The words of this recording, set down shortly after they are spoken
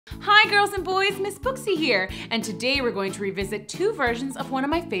Hi girls and boys, Miss Booksy here, and today we're going to revisit two versions of one of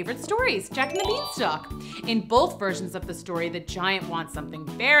my favorite stories, Jack and the Beanstalk. In both versions of the story, the giant wants something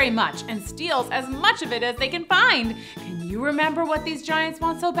very much and steals as much of it as they can find. Can you remember what these giants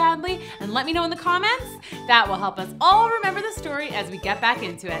want so badly? And let me know in the comments. That will help us all remember the story as we get back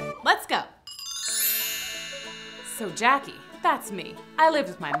into it. Let's go. So Jackie, that's me. I lived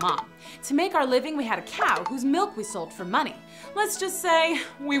with my mom. To make our living, we had a cow whose milk we sold for money. Let's just say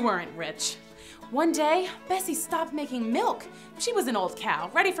we weren't rich. One day, Bessie stopped making milk. She was an old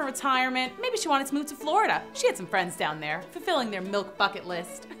cow, ready for retirement. Maybe she wanted to move to Florida. She had some friends down there, fulfilling their milk bucket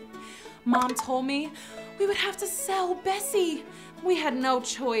list. Mom told me we would have to sell Bessie. We had no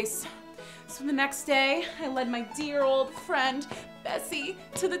choice. So the next day, I led my dear old friend, Bessie,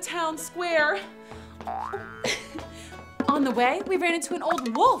 to the town square. On the way, we ran into an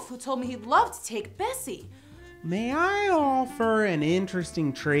old wolf who told me he'd love to take Bessie. May I offer an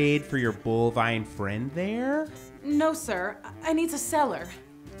interesting trade for your bovine friend there? No, sir. I need to sell her.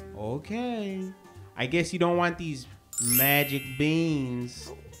 Okay. I guess you don't want these magic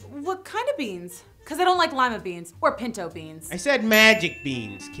beans. What kind of beans? Because I don't like lima beans or pinto beans. I said magic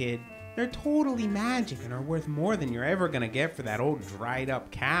beans, kid. They're totally magic and are worth more than you're ever gonna get for that old dried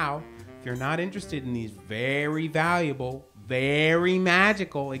up cow. If you're not interested in these very valuable, very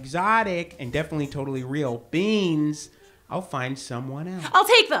magical, exotic, and definitely totally real beans, I'll find someone else. I'll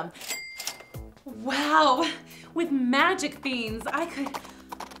take them. Wow, with magic beans, I could.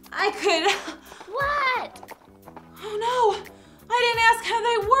 What? Oh no, I didn't ask how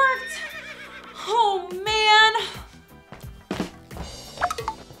they worked. Oh man.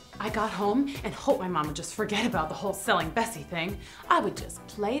 I got home and hoped my mom would just forget about the whole selling Bessie thing. I would just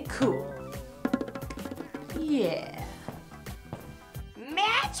play it cool. Yeah.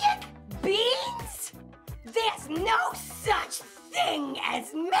 Magic beans? There's no such thing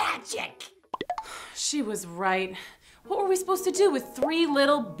as magic! She was right. What were we supposed to do with 3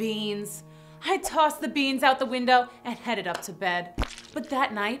 little beans? I tossed the beans out the window and headed up to bed. But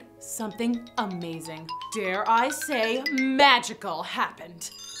that night, something amazing, dare I say magical,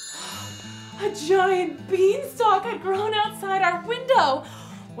 happened. A giant beanstalk had grown outside our window.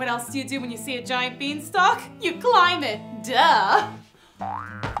 What else do you do when you see a giant beanstalk? You climb it, duh.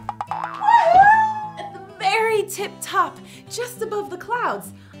 At the very tip top, just above the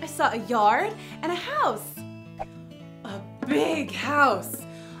clouds, I saw a yard and a house. A big house.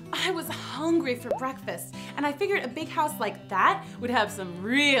 I was hungry for breakfast, and I figured a big house like that would have some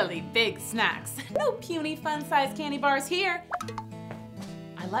really big snacks. No puny fun-sized candy bars here.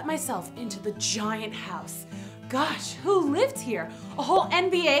 I let myself into the giant house. Gosh, who lived here? A whole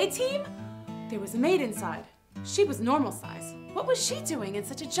NBA team? There was a maid inside. She was normal size. What was she doing in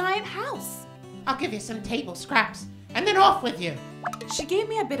such a giant house? I'll give you some table scraps, and then off with you. She gave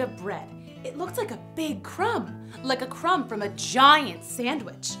me a bit of bread. It looked like a big crumb, like a crumb from a giant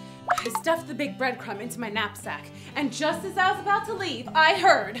sandwich. I stuffed the big breadcrumb into my knapsack, and just as I was about to leave, I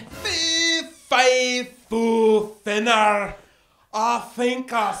heard, Fi Fo Fum. I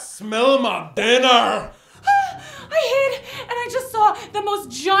think I smell my dinner. I hid, and I just saw the most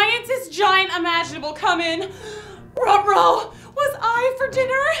giantest giant imaginable come in. Ruh-roh, was I for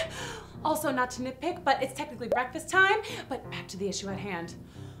dinner? Also, not to nitpick, but it's technically breakfast time. But back to the issue at hand.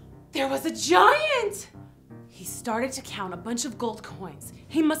 There was a giant! He started to count a bunch of gold coins.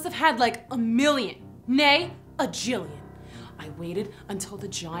 He must have had like 1,000,000, nay, a jillion. I waited until the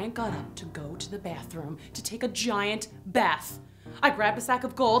giant got up to go to the bathroom to take a giant bath. I grabbed a sack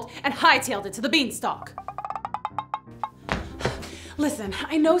of gold and hightailed it to the beanstalk. Listen,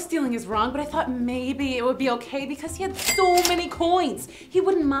 I know stealing is wrong, but I thought maybe it would be okay because he had so many coins. He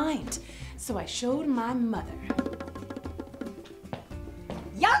wouldn't mind. So I showed my mother.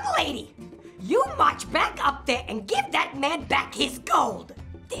 Young lady, you march back up there and give that man back his gold.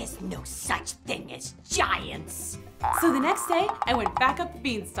 There's no such thing as giants. So the next day, I went back up the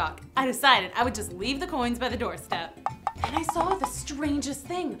beanstalk. I decided I would just leave the coins by the doorstep. And I saw the strangest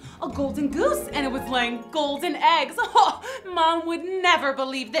thing, a golden goose, and it was laying golden eggs. Oh, Mom would never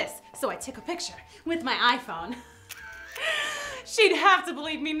believe this. So I took a picture with my iPhone. She'd have to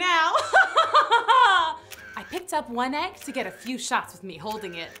believe me now. I picked up one egg to get a few shots with me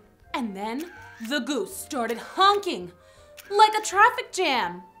holding it. And then the goose started honking like a traffic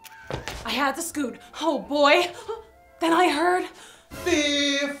jam. I had to scoot. Oh boy. Then I heard,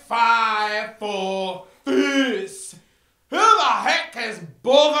 Fi Fo Fum. Who the heck is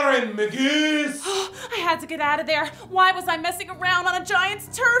bothering me, goose? I had to get out of there. Why was I messing around on a giant's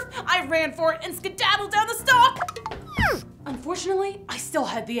turf? I ran for it and skedaddled down the stalk. Unfortunately, I still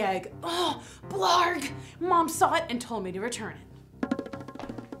had the egg. Oh, blarg. Mom saw it and told me to return it.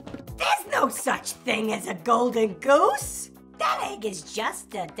 no such thing as a golden goose. That egg is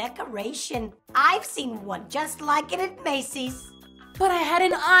just a decoration. I've seen one just like it at Macy's. But I had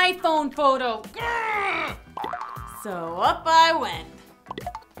an iPhone photo. So up I went.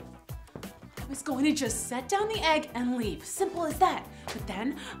 I was going to just set down the egg and leave. Simple as that. But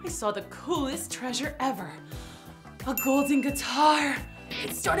then I saw the coolest treasure ever. A golden guitar.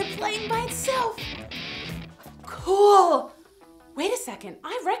 It started playing by itself. Cool. Wait a second,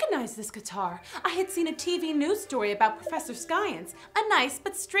 I recognize this guitar. I had seen a TV news story about Professor Giants, a nice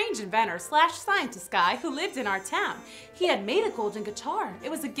but strange inventor / scientist guy who lived in our town. He had made a golden guitar.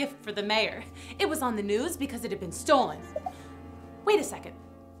 It was a gift for the mayor. It was on the news because it had been stolen. Wait a second,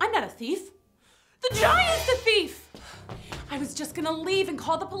 I'm not a thief. The giant's the thief! I was just gonna leave and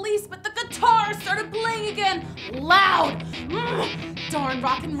call the police, but the guitar started playing again, loud. Darn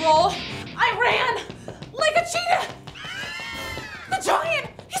rock and roll. I ran like a cheetah. The giant,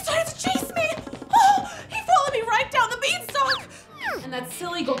 he started to chase me. Oh, he followed me right down the beanstalk. And that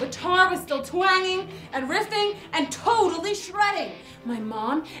silly gold guitar was still twanging and riffing and totally shredding. My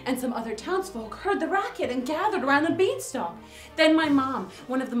mom and some other townsfolk heard the racket and gathered around the beanstalk. Then my mom,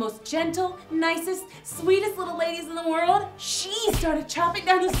 one of the most gentle, nicest, sweetest little ladies in the world, she started chopping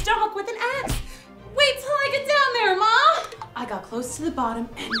down the stalk with an axe. Wait till I get down there, Ma. I got close to the bottom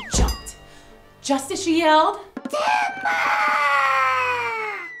and jumped. Just as she yelled, "Timber!"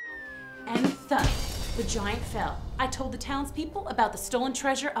 And thud, the giant fell. I told the townspeople about the stolen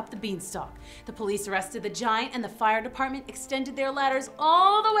treasure up the beanstalk. The police arrested the giant and the fire department extended their ladders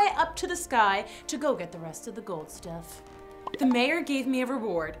all the way up to the sky to go get the rest of the gold stuff. The mayor gave me a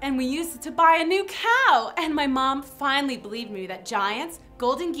reward and we used it to buy a new cow. And my mom finally believed me that giants,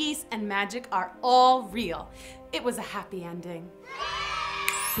 golden geese, and magic are all real. It was a happy ending.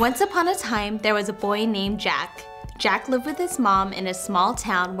 Once upon a time, there was a boy named Jack. Jack lived with his mom in a small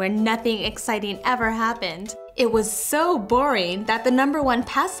town where nothing exciting ever happened. It was so boring that the #1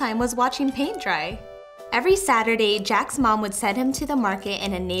 pastime was watching paint dry. Every Saturday, Jack's mom would send him to the market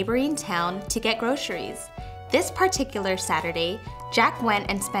in a neighboring town to get groceries. This particular Saturday, Jack went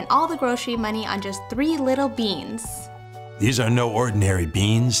and spent all the grocery money on just 3 little beans. These are no ordinary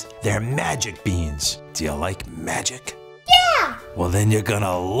beans, they're magic beans. Do you like magic? Yeah! Well, then you're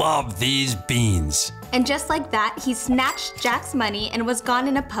gonna love these beans. And just like that, he snatched Jack's money and was gone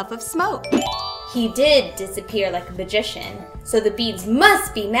in a puff of smoke. He did disappear like a magician, so the beans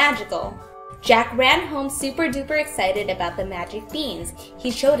must be magical. Jack ran home super duper excited about the magic beans.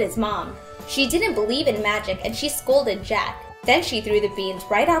 He showed his mom. She didn't believe in magic and she scolded Jack. Then she threw the beans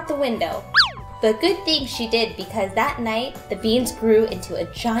right out the window. But good thing she did, because that night the beans grew into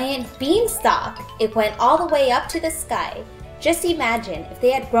a giant beanstalk. It went all the way up to the sky. Just imagine if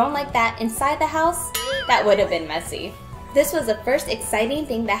they had grown like that inside the house, that would have been messy. This was the first exciting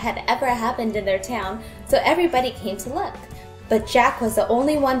thing that had ever happened in their town, so everybody came to look. But Jack was the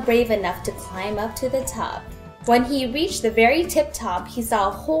only one brave enough to climb up to the top. When he reached the very tip top, he saw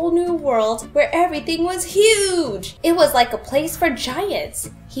a whole new world where everything was huge. It was like a place for giants.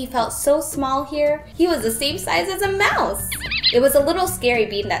 He felt so small here. He was the same size as a mouse. It was a little scary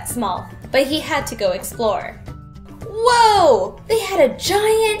being that small, but he had to go explore. Whoa! They had a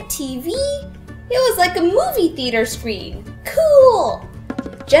giant TV? It was like a movie theater screen. Cool!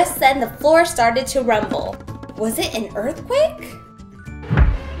 Just then the floor started to rumble. Was it an earthquake?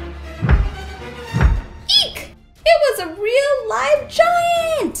 Eek! It was a real live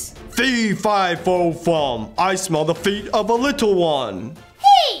giant! Fi Fo Fum, I smell the feet of a little one.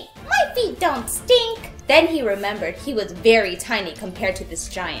 Hey! My feet don't stink! Then he remembered he was very tiny compared to this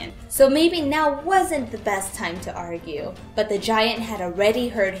giant. So maybe now wasn't the best time to argue. But the giant had already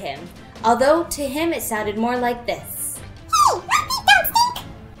heard him. Although to him it sounded more like this. Hey! My feet don't stink!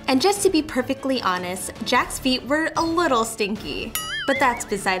 And just to be perfectly honest, Jack's feet were a little stinky. But that's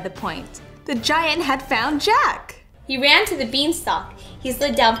beside the point. The giant had found Jack! He ran to the beanstalk. He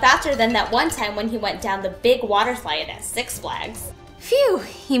slid down faster than that one time when he went down the big water slide at Six Flags. Phew,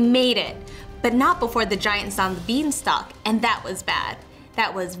 he made it. But not before the giant saw the beanstalk, and that was bad.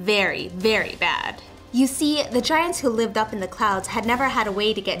 That was very, very bad. You see, the giants who lived up in the clouds had never had a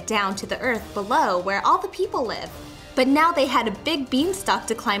way to get down to the earth below where all the people live. But now they had a big beanstalk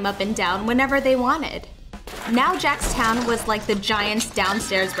to climb up and down whenever they wanted. Now Jack's town was like the giants'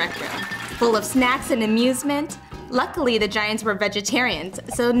 downstairs rec room, full of snacks and amusement. Luckily, the giants were vegetarians,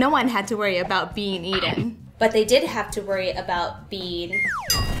 so no one had to worry about being eaten. But they did have to worry about being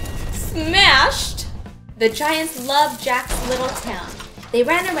smashed! The giants loved Jack's little town. They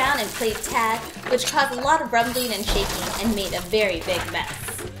ran around and played tag, which caused a lot of rumbling and shaking and made a very big mess.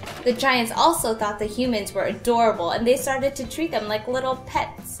 The giants also thought the humans were adorable and they started to treat them like little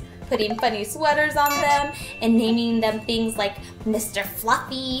pets. putting funny sweaters on them and naming them things like Mr.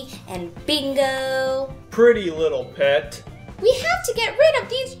 Fluffy and Bingo. Pretty little pet. We have to get rid of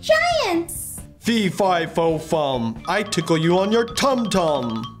these giants. Fi Fo Fum, I tickle you on your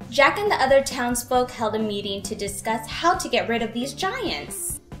tum-tum. Jack and the other townsfolk held a meeting to discuss how to get rid of these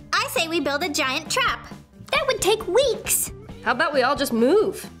giants. I say we build a giant trap. That would take weeks. How about we all just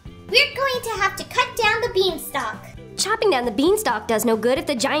move? We're going to have to cut down the beanstalk. Chopping down the beanstalk does no good if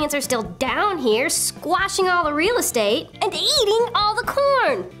the giants are still down here, squashing all the real estate and eating all the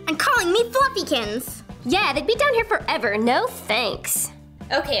corn. And calling me Fluffykins. Yeah, they'd be down here forever. No thanks.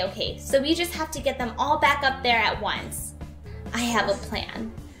 Okay, so we just have to get them all back up there at once. I have a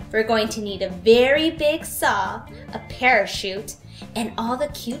plan. We're going to need a very big saw, a parachute, and all the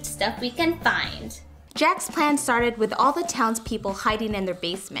cute stuff we can find. Jack's plan started with all the townspeople hiding in their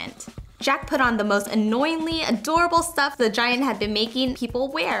basement. Jack put on the most annoyingly adorable stuff the giant had been making people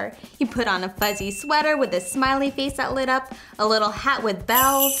wear. He put on a fuzzy sweater with a smiley face that lit up, a little hat with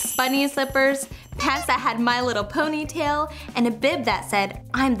bells, bunny slippers, pants that had My Little Ponytail, and a bib that said,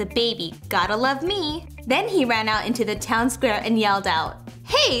 "I'm the baby, gotta love me." Then he ran out into the town square and yelled out,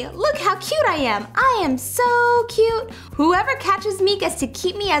 "Hey, look how cute I am! I am so cute! Whoever catches me gets to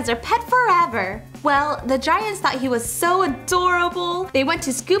keep me as their pet forever!" Well, the giants thought he was so adorable. They went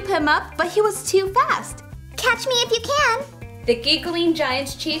to scoop him up, but he was too fast. Catch me if you can. The giggling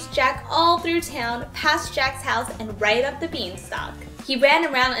giants chased Jack all through town, past Jack's house, and right up the beanstalk. He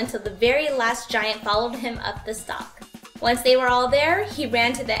ran around until the very last giant followed him up the stalk. Once they were all there, he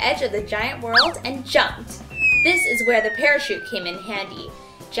ran to the edge of the giant world and jumped. This is where the parachute came in handy.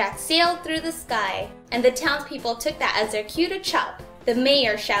 Jack sailed through the sky, and the townspeople took that as their cue to chop. The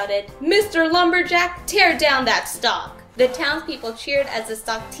mayor shouted, "Mr. Lumberjack, tear down that stalk!" The townspeople cheered as the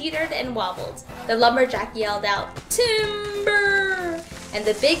stalk teetered and wobbled. The lumberjack yelled out, "Timber!" And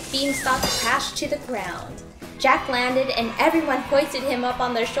the big beanstalk crashed to the ground. Jack landed and everyone hoisted him up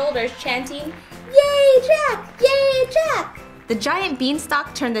on their shoulders, chanting, "Yay, Jack! Yay, Jack!" The giant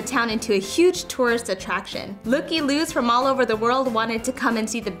beanstalk turned the town into a huge tourist attraction. Looky-loos from all over the world wanted to come and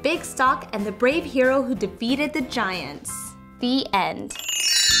see the big stalk and the brave hero who defeated the giants. The end.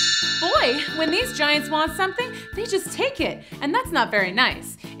 Boy, when these giants want something, they just take it, and that's not very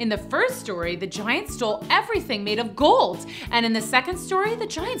nice. In the first story, the giants stole everything made of gold, and in the second story, the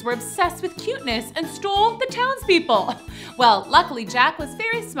giants were obsessed with cuteness and stole the townspeople. Well, luckily Jack was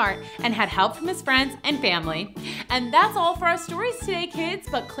very smart and had help from his friends and family. And that's all for our stories today, kids,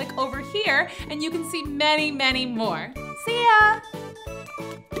 but click over here and you can see many, many more. See ya!